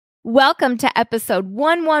Welcome to episode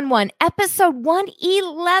 111, episode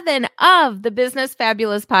 111 of the Business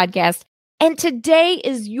Fabulous podcast. And today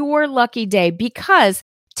is your lucky day because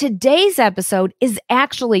today's episode is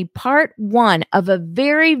actually part one of a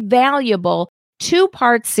very valuable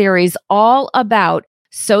two-part series all about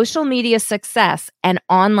social media success and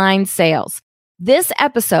online sales. This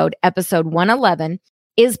episode, episode 111,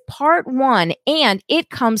 is part one, and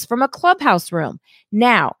it comes from a Clubhouse room.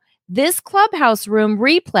 Now, this Clubhouse room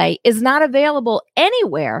replay is not available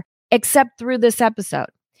anywhere except through this episode.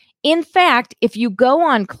 In fact, if you go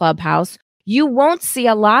on Clubhouse, you won't see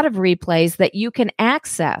a lot of replays that you can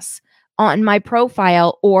access on my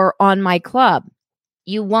profile or on my club.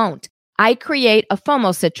 You won't. I create a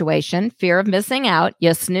FOMO situation, fear of missing out.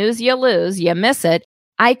 You snooze, you lose, you miss it.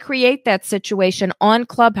 I create that situation on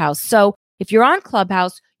Clubhouse. So if you're on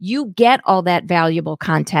Clubhouse, you get all that valuable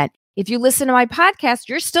content. If you listen to my podcast,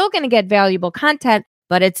 you're still going to get valuable content,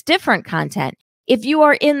 but it's different content. If you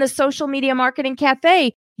are in the Social Media Marketing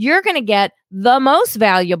Cafe, you're going to get the most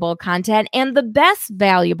valuable content and the best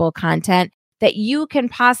valuable content that you can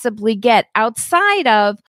possibly get outside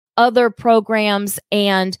of other programs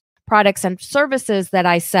and products and services that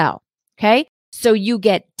I sell. Okay. So you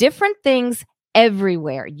get different things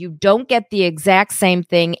everywhere. You don't get the exact same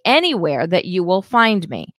thing anywhere that you will find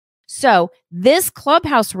me. So this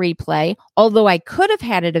Clubhouse replay, although I could have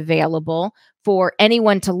had it available for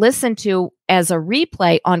anyone to listen to as a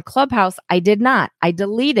replay on Clubhouse, I did not. I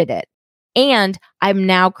deleted it. And I'm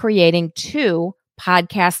now creating 2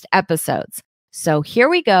 podcast episodes. So here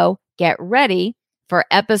we go. Get ready for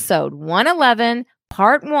episode 111,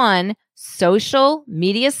 part 1, social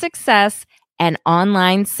media success and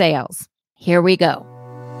online sales. Here we go.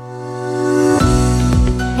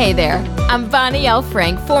 Hey there, I'm Bonnie L.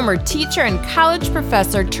 Frank, former teacher and college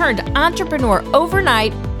professor turned entrepreneur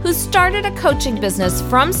overnight who started a coaching business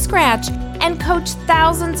from scratch and coached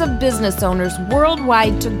thousands of business owners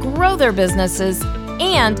worldwide to grow their businesses,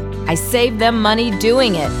 and I saved them money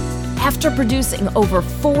doing it. After producing over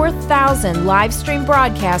 4,000 live stream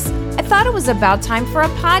broadcasts, I thought it was about time for a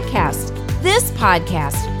podcast. This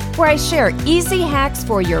podcast, where I share easy hacks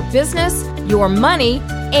for your business, your money,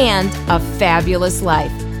 and a fabulous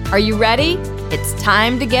life. Are you ready? It's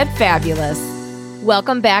time to get fabulous.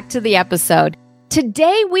 Welcome back to the episode.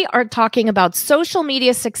 Today, we are talking about social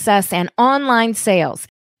media success and online sales.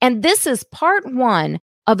 And this is part 1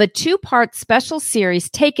 of a 2-part special series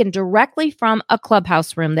taken directly from a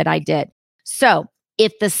Clubhouse room that I did. So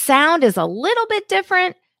if the sound is a little bit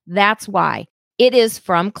different, that's why. It is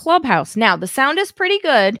from Clubhouse. Now, the sound is pretty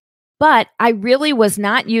good, but I really was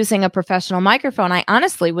not using a professional microphone. I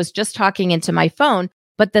honestly was just talking into my phone.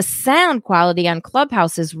 But the sound quality on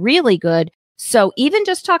Clubhouse is really good. So even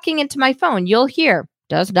just talking into my phone, you'll hear,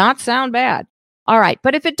 does not sound bad. All right.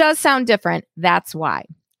 But if it does sound different, that's why.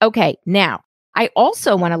 Okay. Now, I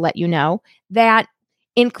also want to let you know that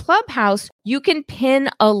in Clubhouse, you can pin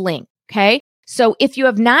a link. Okay. So if you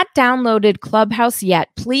have not downloaded Clubhouse yet,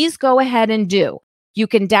 please go ahead and do. You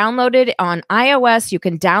can download it on iOS. You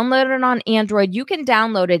can download it on Android. You can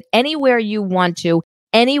download it anywhere you want to.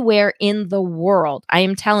 Anywhere in the world. I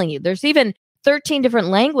am telling you, there's even 13 different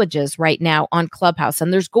languages right now on Clubhouse,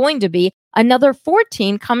 and there's going to be another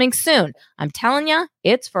 14 coming soon. I'm telling you,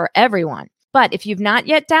 it's for everyone. But if you've not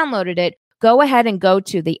yet downloaded it, go ahead and go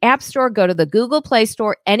to the App Store, go to the Google Play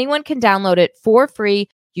Store. Anyone can download it for free.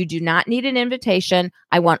 You do not need an invitation.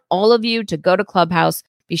 I want all of you to go to Clubhouse.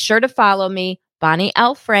 Be sure to follow me, Bonnie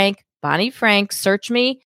L. Frank, Bonnie Frank, search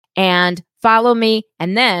me and follow me,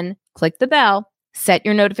 and then click the bell. Set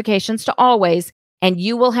your notifications to always, and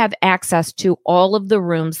you will have access to all of the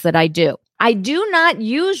rooms that I do. I do not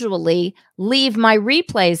usually leave my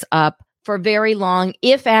replays up for very long,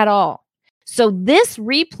 if at all. So this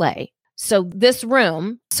replay, this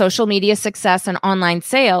room, social media success and online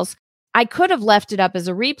sales, I could have left it up as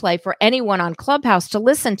a replay for anyone on Clubhouse to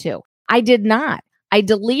listen to. I did not. I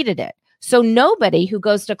deleted it. So nobody who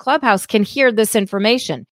goes to Clubhouse can hear this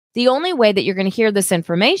information. The only way that you're going to hear this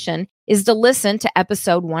information is to listen to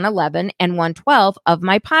episode 111 and 112 of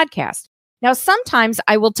my podcast. Now, sometimes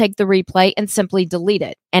I will take the replay and simply delete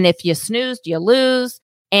it. And if you snoozed, you lose,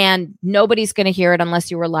 and nobody's going to hear it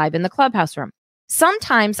unless you were live in the Clubhouse room.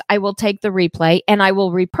 Sometimes I will take the replay and I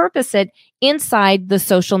will repurpose it inside the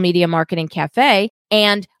Social Media Marketing Cafe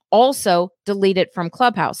and also delete it from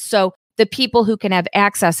Clubhouse. So the people who can have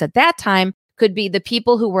access at that time could be the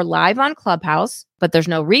people who were live on Clubhouse, but there's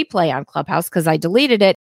no replay on Clubhouse because I deleted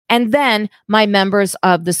it. And then my members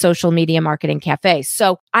of the Social Media Marketing Cafe.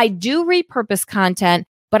 So I do repurpose content,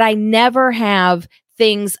 but I never have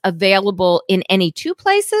things available in any two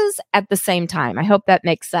places at the same time. I hope that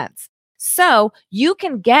makes sense. So you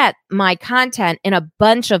can get my content in a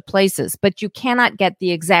bunch of places, but you cannot get the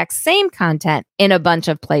exact same content in a bunch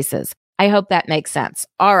of places. I hope that makes sense.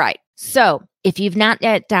 All right. So if you've not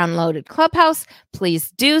yet downloaded Clubhouse, please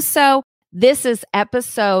do so. This is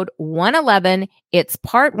episode 111. It's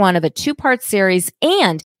part 1 of a 2-part series.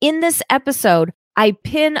 And in this episode, I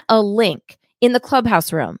pin a link in the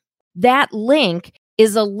Clubhouse room. That link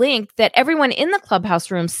is a link that everyone in the Clubhouse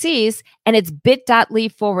room sees, and it's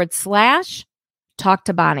bit.ly/talk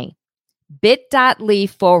to Bonnie.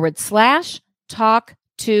 bit.ly/talk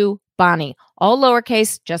to Bonnie. All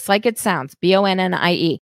lowercase, just like it sounds,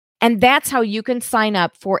 BONNIE. And that's how you can sign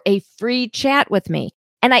up for a free chat with me.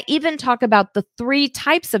 And I even talk about the 3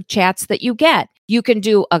 types of chats that you get. You can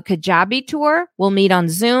do a Kajabi tour. We'll meet on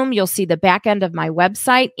Zoom. You'll see the back end of my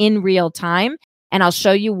website in real time. And I'll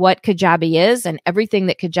show you what Kajabi is and everything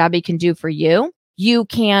that Kajabi can do for you. You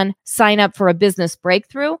can sign up for a business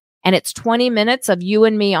breakthrough, and it's 20 minutes of you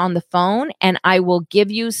and me on the phone, and I will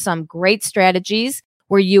give you some great strategies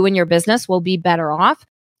where you and your business will be better off.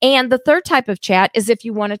 And the 3rd type of chat is if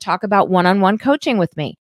you want to talk about one-on-one coaching with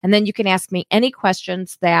me, and then you can ask me any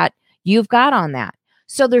questions that you've got on that.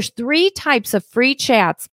 So there's 3 types of free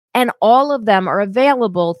chats, and all of them are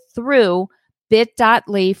available through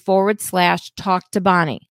bit.ly/talk to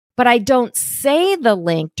Bonnie. But I don't say the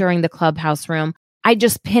link during the Clubhouse room. I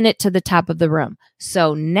just pin it to the top of the room.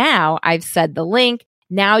 So now I've said the link.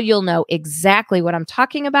 Now you'll know exactly what I'm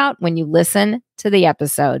talking about when you listen to the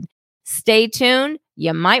episode. Stay tuned.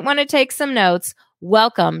 You might want to take some notes.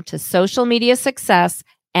 Welcome to Social Media Success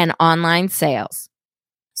and Online Sales.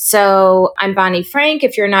 So I'm Bonnie Frank.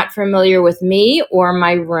 If you're not familiar with me or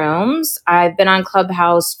my rooms, I've been on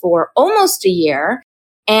Clubhouse for almost a year.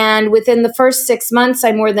 And within the first 6 months,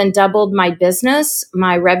 I more than doubled my business,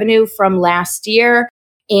 my revenue from last year.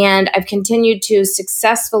 And I've continued to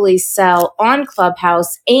successfully sell on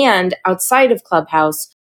Clubhouse and outside of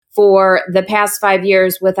Clubhouse for the past 5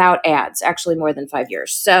 years without ads, actually more than 5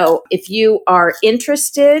 years. So if you are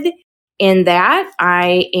interested in that,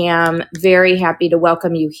 I am very happy to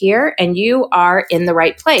welcome you here, and you are in the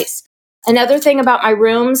right place. Another thing about my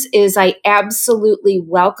rooms is I absolutely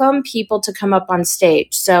welcome people to come up on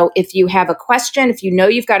stage. So if you have a question, if you know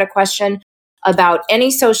you've got a question about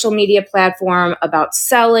any social media platform, about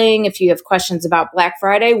selling, if you have questions about Black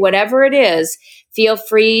Friday, whatever it is, feel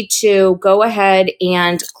free to go ahead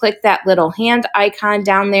and click that little hand icon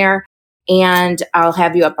down there, and I'll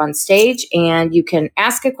have you up on stage and you can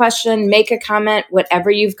ask a question, make a comment,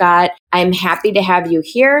 whatever you've got. I'm happy to have you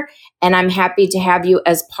here, and I'm happy to have you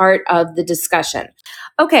as part of the discussion.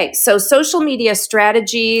 Okay, so social media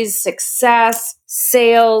strategies, success,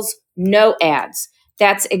 sales, no ads.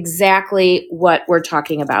 That's exactly what we're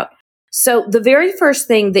talking about. So the very first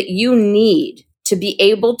thing that you need to be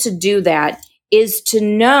able to do that is to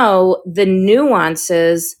know the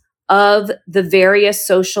nuances of the various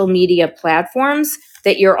social media platforms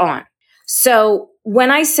that you're on. So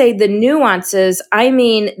when I say the nuances, I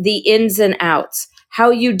mean the ins and outs,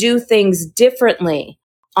 how you do things differently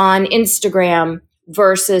on Instagram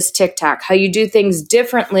versus TikTok, how you do things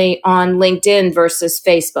differently on LinkedIn versus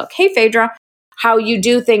Facebook. Hey, Phaedra, how you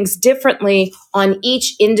do things differently on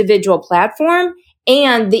each individual platform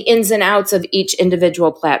and the ins and outs of each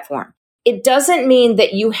individual platform. It doesn't mean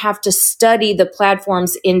that you have to study the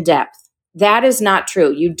platforms in depth. That is not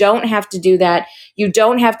true. You don't have to do that. You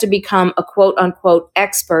don't have to become a quote unquote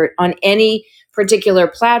expert on any particular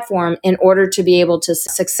platform in order to be able to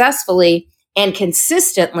successfully and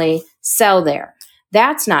consistently sell there.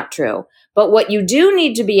 That's not true. But what you do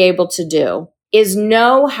need to be able to do is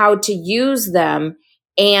know how to use them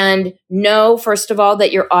and know, first of all,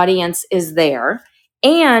 that your audience is there,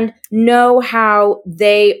 and know how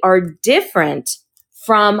they are different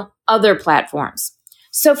from other platforms.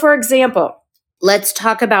 So for example, let's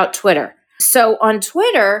talk about Twitter. So on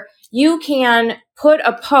Twitter, you can put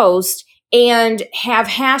a post and have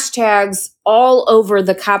hashtags all over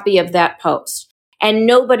the copy of that post, and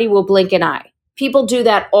nobody will blink an eye. People do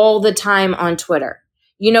that all the time on Twitter.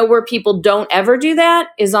 You know where people don't ever do that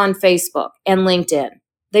is on Facebook and LinkedIn.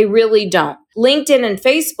 They really don't. LinkedIn and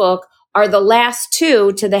Facebook are the last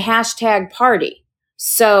two to the hashtag party.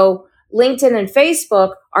 So LinkedIn and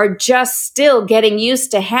Facebook are just still getting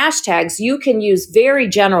used to hashtags. You can use very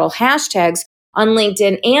general hashtags on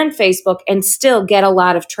LinkedIn and Facebook and still get a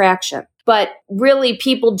lot of traction. But really,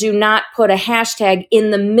 people do not put a hashtag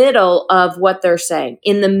in the middle of what they're saying,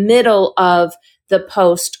 in the middle of the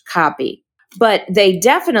post copy. But they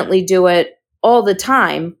definitely do it all the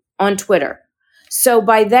time on Twitter. So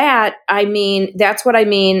by that, I mean, that's what I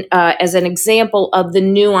mean as an example of the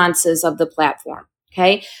nuances of the platform.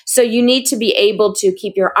 Okay. So you need to be able to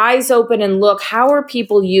keep your eyes open and look, how are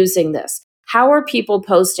people using this? How are people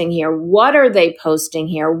posting here? What are they posting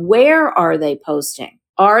here? Where are they posting?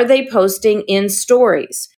 Are they posting in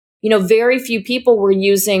stories? Very few people were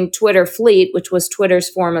using Twitter Fleet, which was Twitter's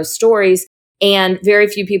form of stories, and very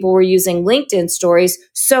few people were using LinkedIn stories.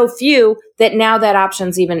 So few that now that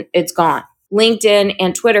option's it's gone. LinkedIn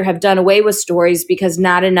and Twitter have done away with stories because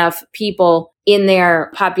not enough people in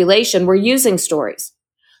their population were using stories.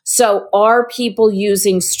 So are people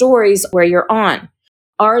using stories where you're on?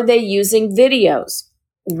 Are they using videos?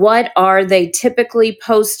 What are they typically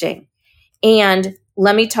posting? And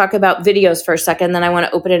let me talk about videos for a second, then I want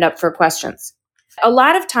to open it up for questions. A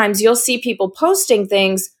lot of times you'll see people posting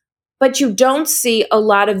things, but you don't see a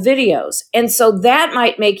lot of videos. And so that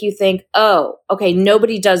might make you think, oh, okay,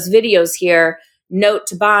 nobody does videos here. Note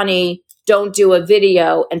to Bonnie, don't do a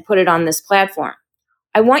video and put it on this platform.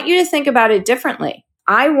 I want you to think about it differently.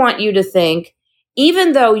 I want you to think,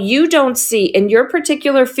 even though you don't see in your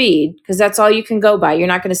particular feed, because that's all you can go by, you're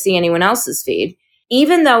not going to see anyone else's feed.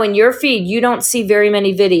 Even though in your feed you don't see very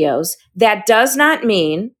many videos, that does not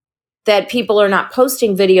mean that people are not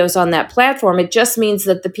posting videos on that platform. It just means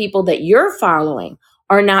that the people that you're following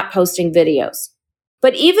are not posting videos.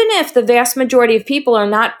 But even if the vast majority of people are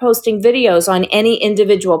not posting videos on any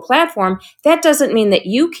individual platform, that doesn't mean that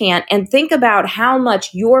you can't. And think about how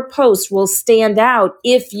much your post will stand out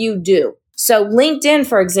if you do. So LinkedIn,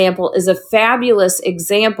 for example, is a fabulous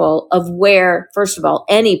example of where, first of all,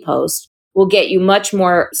 any post will get you much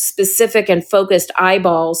more specific and focused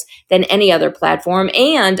eyeballs than any other platform.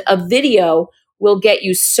 And a video will get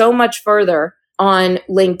you so much further on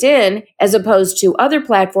LinkedIn as opposed to other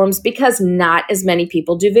platforms because not as many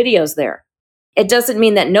people do videos there. It doesn't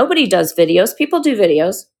mean that nobody does videos. People do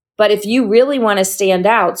videos. But if you really want to stand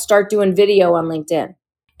out, start doing video on LinkedIn.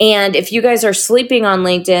 And if you guys are sleeping on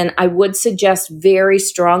LinkedIn, I would suggest very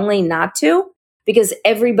strongly not to, because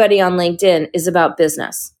everybody on LinkedIn is about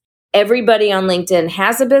business. Everybody on LinkedIn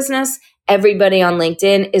has a business. Everybody on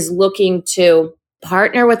LinkedIn is looking to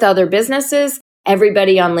partner with other businesses.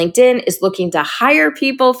 Everybody on LinkedIn is looking to hire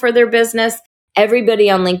people for their business. Everybody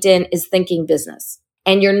on LinkedIn is thinking business.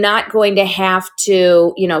 And you're not going to have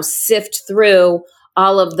to, sift through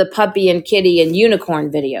all of the puppy and kitty and unicorn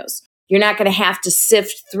videos. You're not going to have to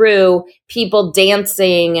sift through people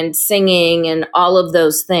dancing and singing and all of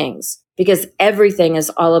those things because everything is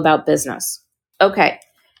all about business. Okay.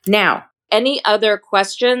 Now, any other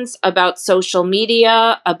questions about social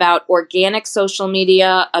media, about organic social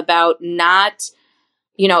media, about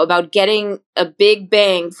about getting a big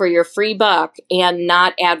bang for your free buck and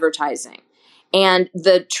not advertising? And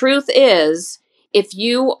the truth is, if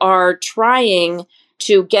you are trying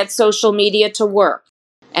to get social media to work,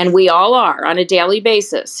 and we all are on a daily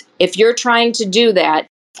basis, if you're trying to do that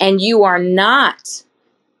and you are not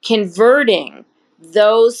converting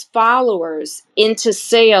those followers into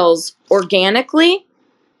sales organically,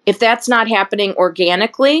 if that's not happening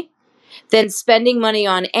organically, then spending money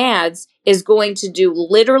on ads is going to do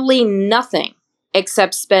literally nothing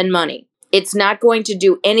except spend money. It's not going to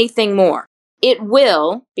do anything more. It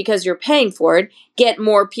will, because you're paying for it, get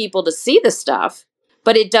more people to see the stuff,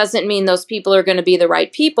 but it doesn't mean those people are going to be the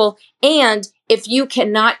right people. And if you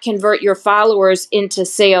cannot convert your followers into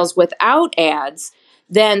sales without ads,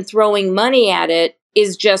 then throwing money at it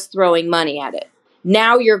is just throwing money at it.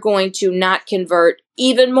 Now you're going to not convert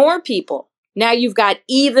even more people. Now you've got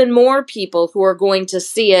even more people who are going to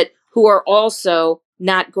see it who are also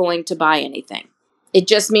not going to buy anything. It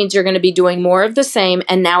just means you're going to be doing more of the same,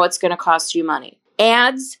 and now it's going to cost you money.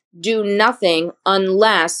 Ads do nothing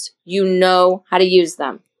unless you know how to use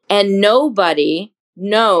them. And nobody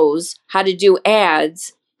knows how to do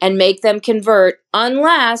ads and make them convert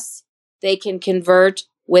unless they can convert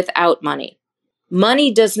without money.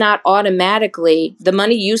 Money does not automatically, the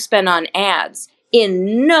money you spend on ads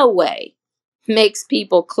in no way makes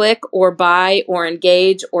people click or buy or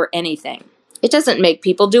engage or anything. It doesn't make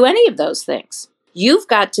people do any of those things. You've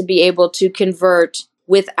got to be able to convert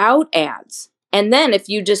without ads. And then if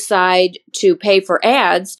you decide to pay for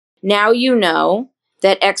ads, now you know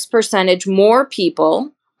that X percentage more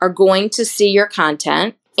people are going to see your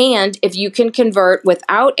content. And if you can convert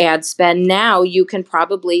without ad spend, now you can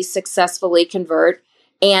probably successfully convert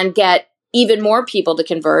and get even more people to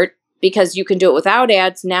convert because you can do it without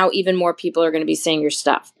ads. Now even more people are going to be seeing your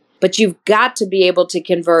stuff. But you've got to be able to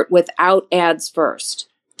convert without ads first.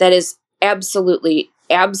 That is absolutely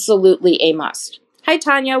a must. Hi,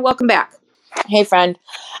 Tanya. Welcome back. Hey, friend.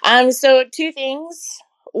 So two things.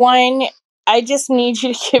 One, I just need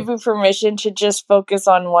you to give me permission to just focus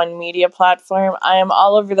on one media platform. I am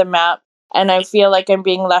all over the map and I feel like I'm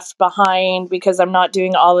being left behind because I'm not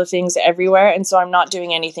doing all the things everywhere. And so I'm not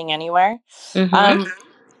doing anything anywhere. Mm-hmm.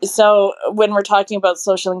 So when we're talking about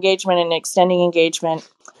social engagement and extending engagement,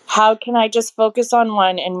 how can I just focus on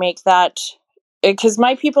one and make that, because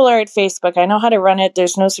my people are at Facebook. I know how to run it.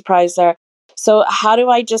 There's no surprise there. So how do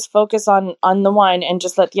I just focus on the one and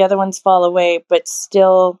just let the other ones fall away, but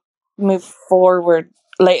still move forward,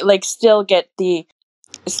 like still get the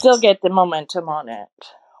momentum on it?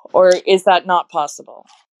 Or is that not possible?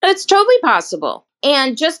 It's totally possible.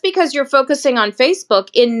 And just because you're focusing on Facebook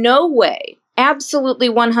in no way, absolutely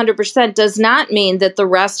 100% does not mean that the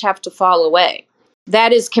rest have to fall away.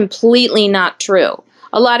 That is completely not true.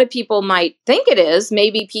 A lot of people might think it is.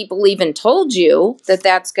 Maybe people even told you that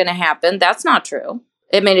that's going to happen. That's not true.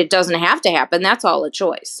 I mean, it doesn't have to happen. That's all a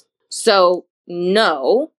choice. So,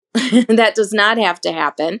 no, that does not have to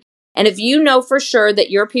happen. And if you know for sure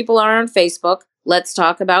that your people are on Facebook, let's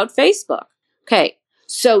talk about Facebook. Okay.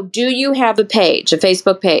 So do you have a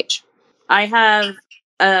Facebook page? I have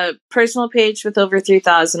a personal page with over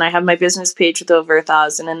 3,000. I have my business page with over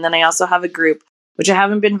 1,000. And then I also have a group, which I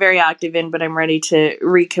haven't been very active in, but I'm ready to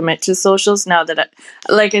recommit to socials now that,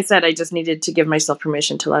 like I said, I just needed to give myself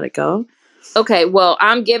permission to let it go. Okay, well,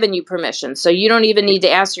 I'm giving you permission. So you don't even need to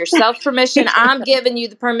ask yourself permission. I'm giving you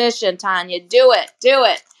the permission, Tanya. Do it. Do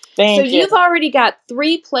it. Thank you. You've already got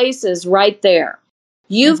 3 places right there.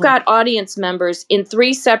 You've got audience members in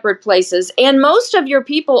 3 separate places, and most of your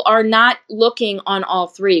people are not looking on all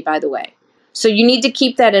 3, by the way. So you need to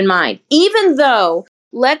keep that in mind. Even though,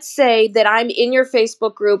 let's say that I'm in your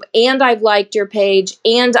Facebook group and I've liked your page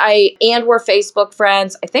and we're Facebook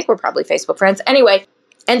friends. I think we're probably Facebook friends. Anyway,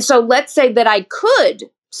 and so let's say that I could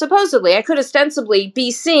ostensibly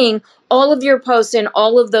be seeing all of your posts in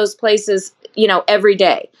all of those places, every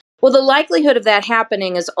day. Well, the likelihood of that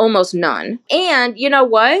happening is almost none. And you know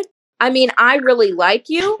what? I mean, I really like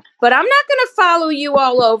you, but I'm not going to follow you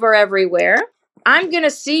all over everywhere. I'm going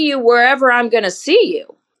to see you wherever I'm going to see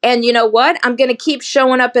you. And you know what? I'm going to keep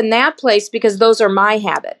showing up in that place because those are my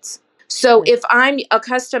habits. So if I'm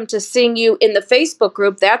accustomed to seeing you in the Facebook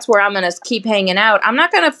group, that's where I'm going to keep hanging out. I'm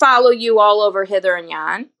not going to follow you all over hither and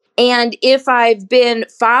yon. And if I've been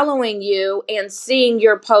following you and seeing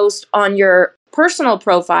your post on your personal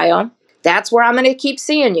profile, that's where I'm going to keep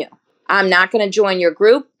seeing you. I'm not going to join your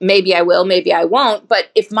group. Maybe I will, maybe I won't. But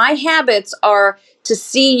if my habits are to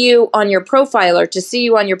see you on your profile or to see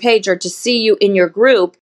you on your page or to see you in your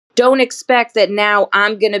group, don't expect that now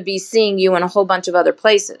I'm going to be seeing you in a whole bunch of other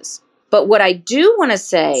places. But what I do want to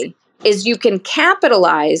say is you can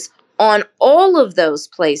capitalize on all of those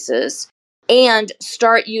places and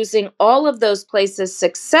start using all of those places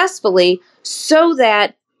successfully so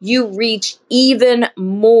that you reach even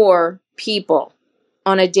more people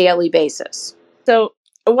on a daily basis. So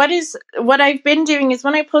what I've been doing is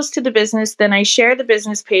when I post to the business, then I share the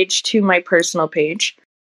business page to my personal page,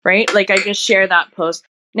 right? Like I just share that post.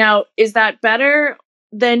 Now, is that better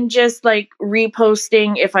than just like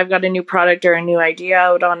reposting if I've got a new product or a new idea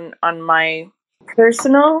out on my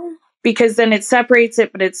personal? Because then it separates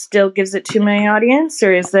it, but it still gives it to my audience?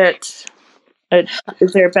 Or is there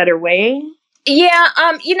a better way? Yeah,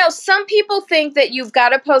 some people think that you've got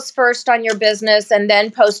to post first on your business and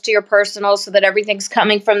then post to your personal so that everything's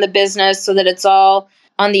coming from the business, so that it's all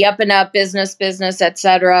on the up and up, business, et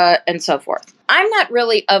cetera, and so forth. I'm not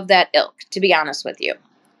really of that ilk, to be honest with you.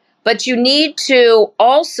 But you need to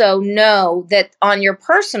also know that on your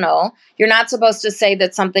personal, you're not supposed to say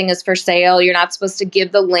that something is for sale. You're not supposed to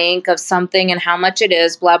give the link of something and how much it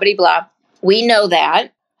is, blah, blah, blah. We know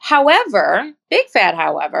that. However, big fat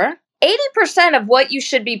however, 80% of what you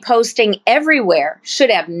should be posting everywhere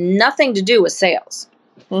should have nothing to do with sales.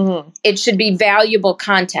 Mm-hmm. It should be valuable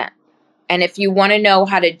content. And if you want to know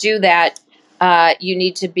how to do that, you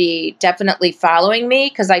need to be definitely following me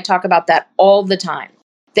because I talk about that all the time.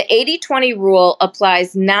 The 80-20 rule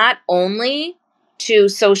applies not only to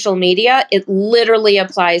social media, it literally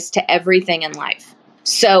applies to everything in life.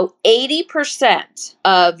 So 80%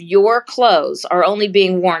 of your clothes are only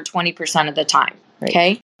being worn 20% of the time,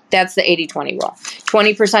 okay? That's the 80-20 rule.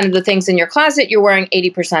 20% of the things in your closet you're wearing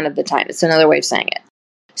 80% of the time. It's another way of saying it.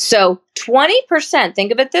 So 20%,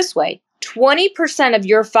 think of it this way, 20% of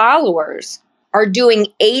your followers are doing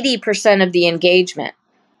 80% of the engagement.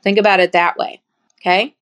 Think about it that way,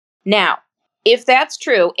 okay? Now, if that's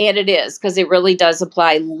true, and it is, because it really does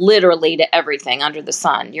apply literally to everything under the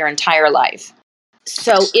sun, your entire life.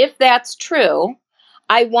 So if that's true,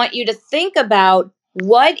 I want you to think about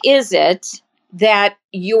what is it that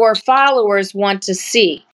your followers want to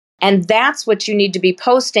see. And that's what you need to be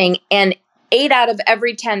posting. And 8 out of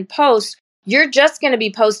every 10 posts, you're just going to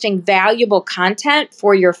be posting valuable content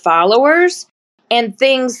for your followers and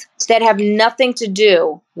things that have nothing to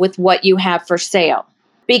do with what you have for sale.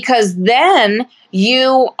 Because then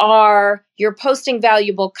you're posting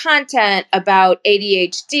valuable content about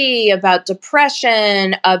ADHD, about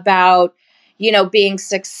depression, about, being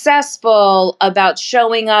successful, about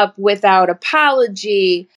showing up without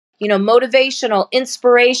apology, motivational,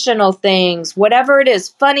 inspirational things, whatever it is,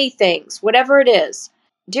 funny things, whatever it is.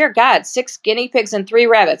 Dear God, 6 guinea pigs and 3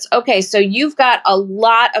 rabbits. Okay, so you've got a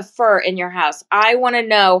lot of fur in your house. I want to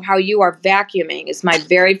know how you are vacuuming is my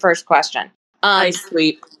very first question. I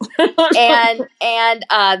sleep. and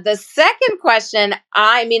the second question,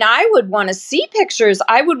 I would want to see pictures.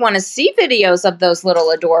 I would want to see videos of those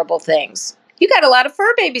little adorable things. You got a lot of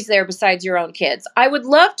fur babies there besides your own kids. I would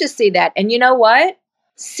love to see that. And you know what?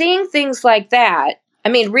 Seeing things like that,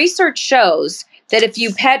 research shows that if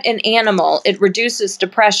you pet an animal, it reduces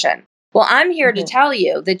depression. Well, I'm here to tell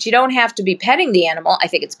you that you don't have to be petting the animal. I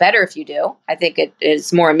think it's better if you do. I think it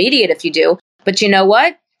is more immediate if you do. But you know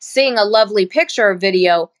what? Seeing a lovely picture or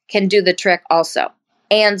video can do the trick also.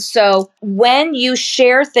 And so when you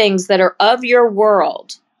share things that are of your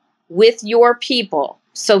world with your people,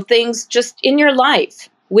 so things just in your life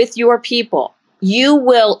with your people, you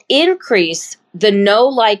will increase the know,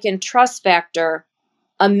 like, and trust factor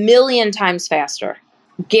 1,000,000 times faster,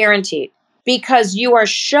 guaranteed, because you are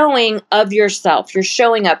showing of yourself. You're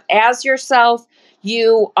showing up as yourself.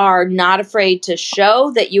 You are not afraid to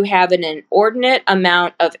show that you have an inordinate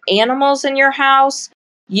amount of animals in your house.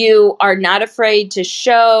 You are not afraid to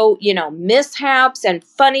show, mishaps and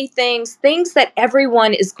funny things that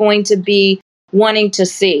everyone is going to be wanting to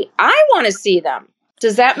see. I want to see them.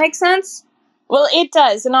 Does that make sense? Well, it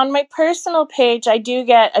does. And on my personal page, I do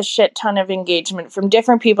get a shit ton of engagement from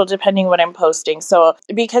different people depending what I'm posting. So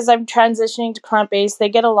because I'm transitioning to plant-based, they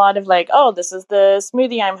get a lot of like, oh, this is the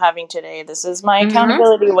smoothie I'm having today. This is my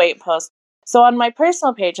accountability weight post. So on my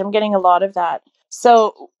personal page, I'm getting a lot of that.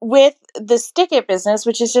 So with the Stick It business,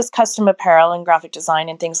 which is just custom apparel and graphic design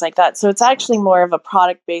and things like that, so it's actually more of a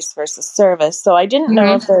product-based versus service. So I didn't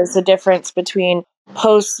know if there's a difference between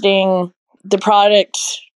posting the product,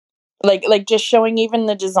 like just showing even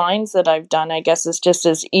the designs that I've done, I guess is just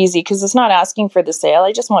as easy because it's not asking for the sale.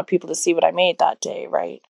 I just want people to see what I made that day,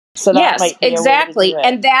 right? So that might be exactly.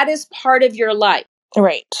 And that is part of your life.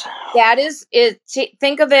 Right. That is it.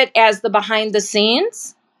 Think of it as the behind the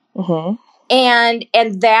scenes. Mm-hmm. And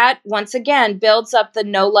that, once again, builds up the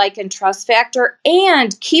know, like, and trust factor.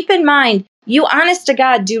 And keep in mind, you honest to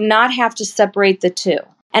God do not have to separate the two.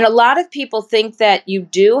 And a lot of people think that you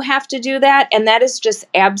do have to do that. And that is just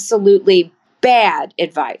absolutely bad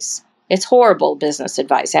advice. It's horrible business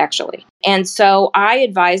advice, actually. And so I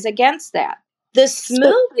advise against that. The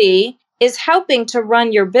smoothie is helping to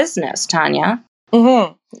run your business, Tanya.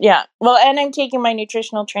 Mm-hmm. Yeah. Well, and I'm taking my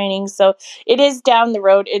nutritional training, so it is down the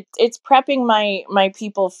road. It's prepping my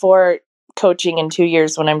people for coaching in 2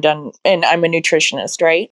 years when I'm done, and I'm a nutritionist,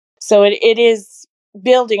 right? So it is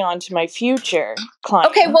building onto my future clients.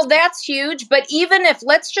 Okay, well, that's huge. But even if,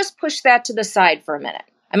 let's just push that to the side for a minute.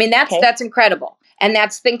 That's incredible. And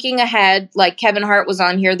that's thinking ahead, like Kevin Hart was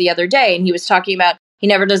on here the other day, and he was talking about he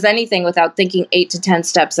never does anything without thinking 8 to 10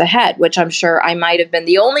 steps ahead, which I'm sure I might have been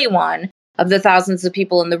the only one of the thousands of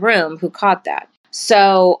people in the room who caught that.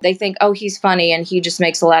 So they think, oh, he's funny and he just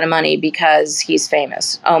makes a lot of money because he's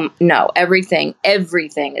famous. No, everything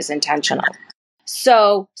is intentional.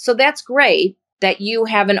 So that's great that you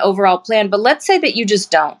have an overall plan, but let's say that you just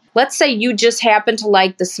don't. Let's say you just happen to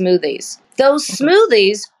like the smoothies. Those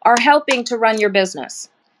smoothies are helping to run your business.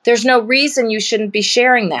 There's no reason you shouldn't be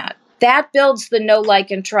sharing that. That builds the know, like,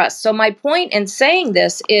 and trust. So my point in saying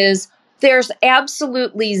this is there's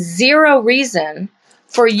absolutely zero reason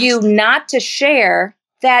for you not to share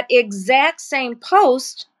that exact same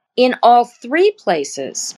post in all 3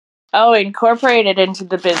 places. Oh, incorporate it into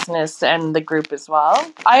the business and the group as well.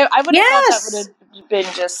 I would have thought that would have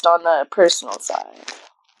been just on the personal side.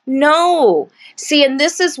 No. See, and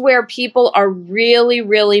this is where people are really,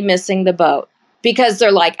 really missing the boat. Because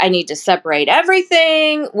they're like, I need to separate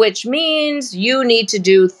everything, which means you need to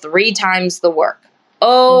do 3 times the work.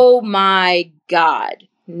 Oh my God.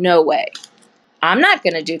 No way. I'm not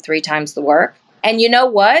going to do 3 times the work. And you know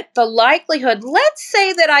what? The likelihood, let's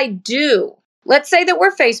say that I do. Let's say that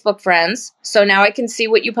we're Facebook friends. So now I can see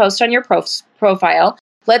what you post on your profile.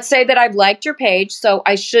 Let's say that I've liked your page. So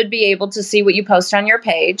I should be able to see what you post on your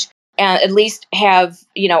page and at least have,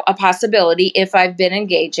 a possibility if I've been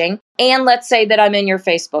engaging. And let's say that I'm in your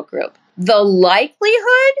Facebook group. The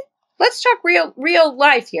likelihood, let's talk real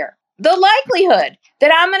life here. The likelihood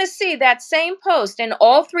that I'm going to see that same post in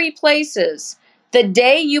all three places the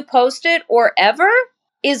day you post it or ever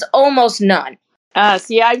is almost none.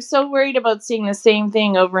 See, I'm so worried about seeing the same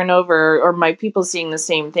thing over and over, or my people seeing the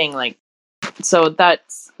same thing. Like, so that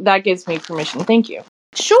gives me permission. Thank you.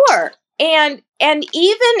 Sure. And even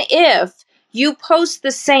if you post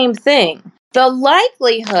the same thing, the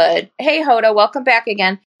likelihood, hey Hoda, welcome back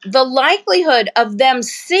again. The likelihood of them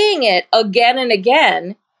seeing it again and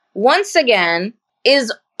again, once again,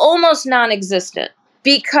 is almost non-existent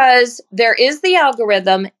because there is the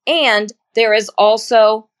algorithm and there is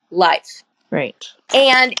also life. Right.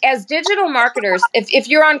 And as digital marketers, if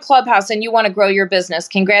you're on Clubhouse and you want to grow your business,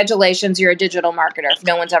 congratulations, you're a digital marketer. If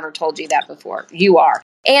no one's ever told you that before, you are.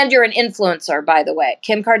 And you're an influencer, by the way.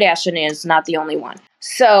 Kim Kardashian is not the only one.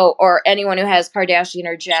 So, or anyone who has Kardashian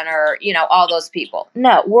or Jenner, all those people.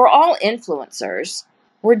 No, we're all influencers.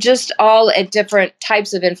 We're just all at different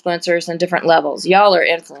types of influencers and different levels. Y'all are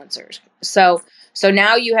influencers. So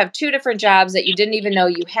now you have two different jobs that you didn't even know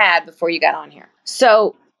you had before you got on here.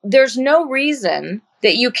 So there's no reason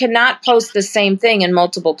that you cannot post the same thing in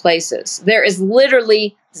multiple places. There is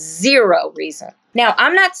literally zero reason. Now,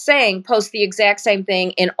 I'm not saying post the exact same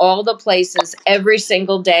thing in all the places every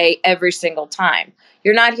single day, every single time.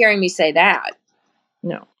 You're not hearing me say that.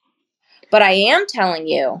 No. But I am telling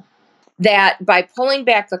you that by pulling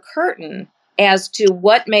back the curtain as to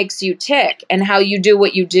what makes you tick and how you do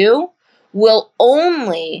what you do will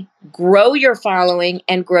only grow your following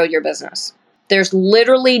and grow your business. There's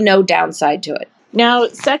literally no downside to it. Now,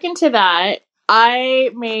 second to that,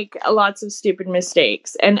 I make lots of stupid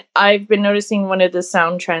mistakes. And I've been noticing one of the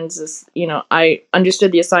sound trends is, I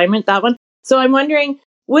understood the assignment, that one. So I'm wondering,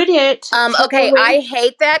 would it... Okay, I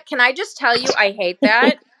hate that. Can I just tell you, I hate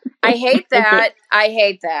that? I hate that. Okay. I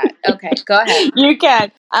hate that. Okay, go ahead. You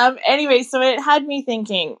can. Anyway, so it had me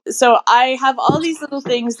thinking. So I have all these little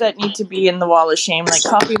things that need to be in the wall of shame, like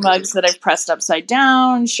coffee mugs that I've pressed upside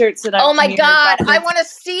down, shirts that I've... Oh my God, I want to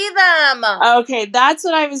see them. Okay, that's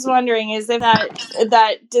what I was wondering, is if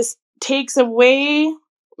that just takes away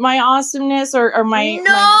my awesomeness or my view of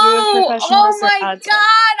professionalism. Oh my God,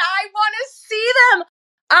 I want to see them.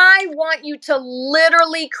 I want you to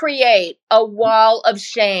literally create a wall of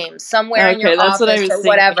shame somewhere in your office or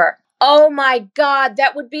whatever. Oh my God,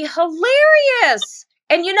 that would be hilarious.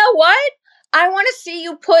 And you know what? I want to see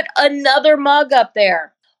you put another mug up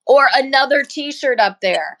there or another t-shirt up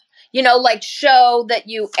there. Like show that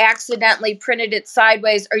you accidentally printed it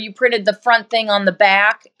sideways or you printed the front thing on the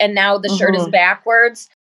back and now the shirt is backwards.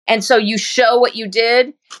 And so you show what you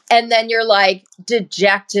did and then you're like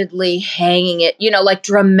dejectedly hanging it, like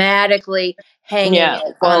dramatically hanging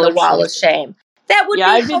it on the wall of shame. That would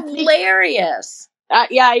be hilarious.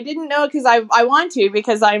 I didn't know because I want to,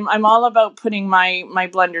 because I'm all about putting my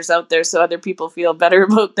blunders out there so other people feel better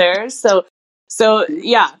about theirs. So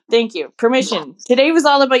yeah, thank you. Permission. Today was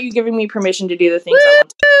all about you giving me permission to do the things I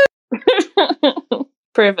want to.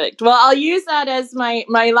 Perfect. Well, I'll use that as my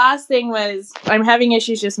last thing was I'm having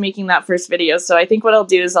issues just making that first video. So I think what I'll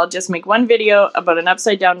do is I'll just make one video about an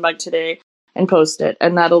upside down mug today and post it.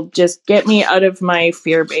 And that'll just get me out of my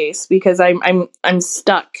fear base because I'm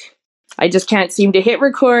stuck. I just can't seem to hit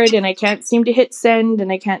record and I can't seem to hit send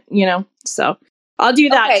and I can't, so I'll do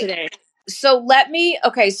that today. So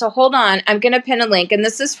so hold on. I'm going to pin a link and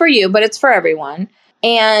this is for you, but it's for everyone.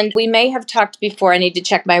 And we may have talked before. I need to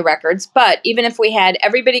check my records. But even if we had,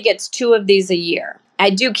 everybody gets 2 of these a year. I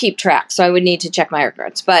do keep track, so I would need to check my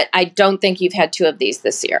records. But I don't think you've had 2 of these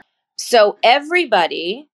this year. So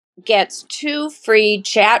everybody gets 2 free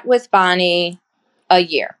Chat with Bonnie a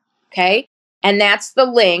year. Okay? And that's the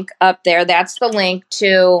link up there. That's the link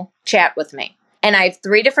to chat with me. And I have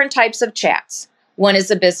 3 different types of chats. One is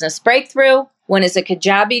a business breakthrough. One is a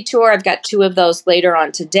Kajabi tour. I've got 2 of those later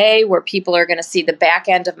on today where people are going to see the back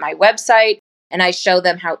end of my website and I show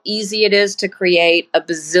them how easy it is to create a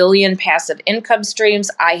bazillion passive income streams.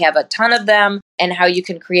 I have a ton of them, and how you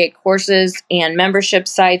can create courses and membership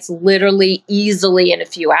sites literally easily in a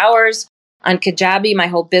few hours on Kajabi. My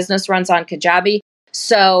whole business runs on Kajabi.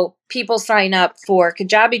 So people sign up for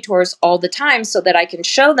Kajabi tours all the time so that I can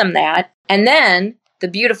show them that. And then the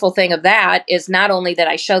beautiful thing of that is not only that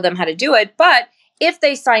I show them how to do it, but if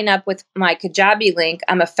they sign up with my Kajabi link,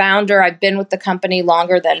 I'm a founder. I've been with the company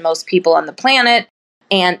longer than most people on the planet.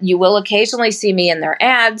 And you will occasionally see me in their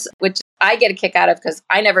ads, which I get a kick out of because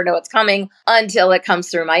I never know what's coming until it comes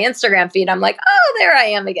through my Instagram feed. I'm like, oh, there I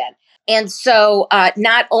am again. And so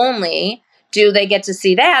not only do they get to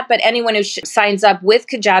see that, but anyone who signs up with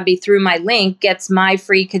Kajabi through my link gets my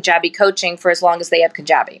free Kajabi coaching for as long as they have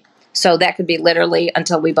Kajabi. So that could be literally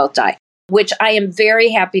until we both die, which I am very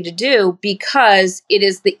happy to do because it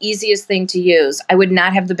is the easiest thing to use. I would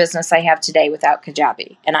not have the business I have today without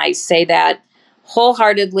Kajabi. And I say that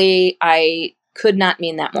wholeheartedly. I could not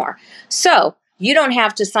mean that more. So you don't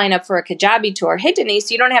have to sign up for a Kajabi tour. Hey, Denise,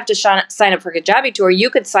 you don't have to sign up for a Kajabi tour. You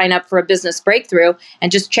could sign up for a business breakthrough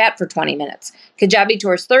and just chat for 20 minutes. Kajabi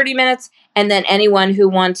tour is 30 minutes. And then anyone who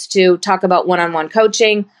wants to talk about one-on-one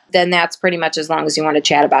coaching, then that's pretty much as long as you want to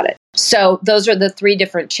chat about it. So those are the 3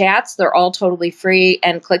 different chats. They're all totally free,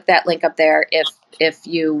 and click that link up there if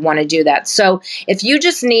you want to do that. So if you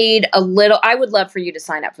just need a little, I would love for you to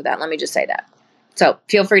sign up for that. Let me just say that. So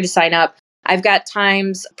feel free to sign up. I've got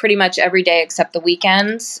times pretty much every day except the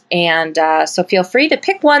weekends. And so feel free to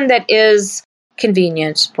pick one that is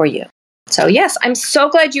convenient for you. So yes, I'm so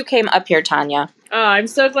glad you came up here, Tanya. Oh, I'm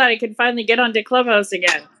so glad I could finally get onto Clubhouse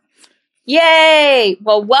again. Yay!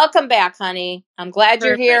 Well, welcome back, honey. I'm glad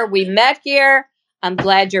Perfect. you're here. We met here. I'm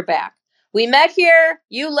glad you're back. We met here.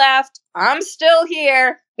 You left. I'm still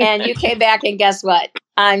here. And you came back, and guess what?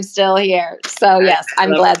 I'm still here. So yes,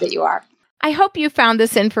 I'm glad that you are. I hope you found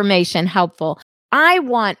this information helpful. I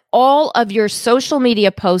want all of your social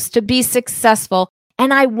media posts to be successful,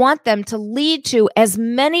 and I want them to lead to as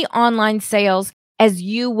many online sales as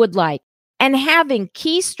you would like. And having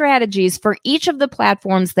key strategies for each of the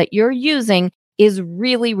platforms that you're using is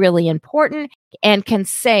really, really important and can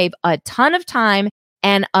save a ton of time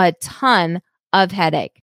and a ton of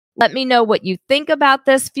headache. Let me know what you think about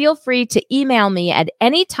this. Feel free to email me at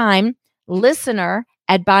any time,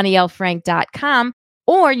 listener@bonnielfrank.com,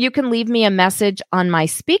 or you can leave me a message on my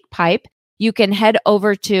SpeakPipe. You can head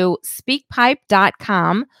over to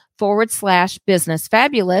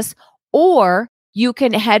speakpipe.com/businessfabulous, or you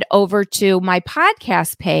can head over to my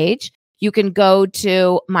podcast page. You can go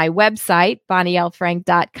to my website,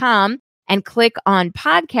 bonnielfrank.com, and click on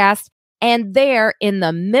podcast. And there in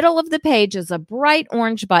the middle of the page is a bright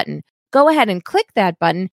orange button. Go ahead and click that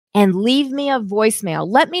button and leave me a voicemail.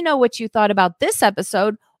 Let me know what you thought about this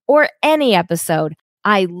episode or any episode.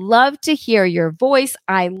 I love to hear your voice.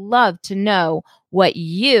 I love to know what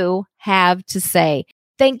you have to say.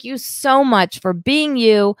 Thank you so much for being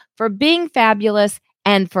you, for being fabulous,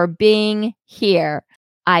 and for being here.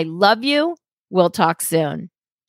 I love you. We'll talk soon.